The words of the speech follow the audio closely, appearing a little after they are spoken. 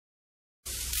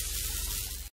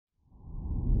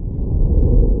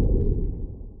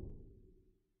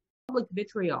public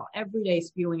vitriol every day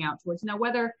spewing out towards. Now,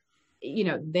 whether,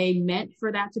 they meant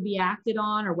for that to be acted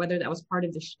on or whether that was part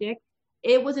of the shtick,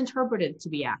 it was interpreted to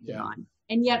be acted on.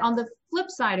 And yet on the flip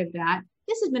side of that,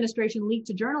 this administration leaked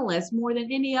to journalists more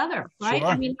than any other, right? Sure.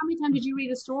 I mean, how many times did you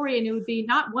read a story and it would be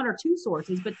not one or two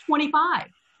sources, but 25?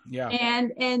 Yeah.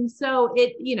 And so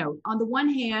it, on the one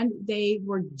hand, they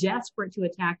were desperate to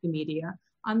attack the media.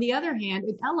 On the other hand,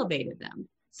 it elevated them.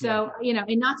 So,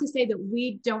 and not to say that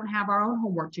we don't have our own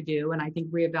homework to do, and I think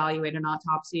reevaluate an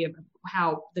autopsy of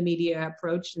how the media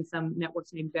approached, and some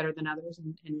networks maybe better than others,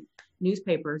 and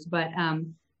newspapers. But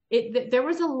there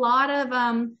was a lot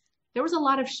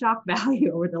of shock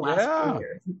value over the last 4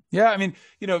 years. Yeah, I mean,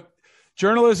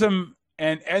 journalism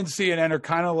and CNN are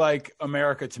kind of like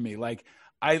America to me. Like,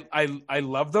 I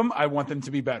love them. I want them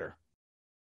to be better.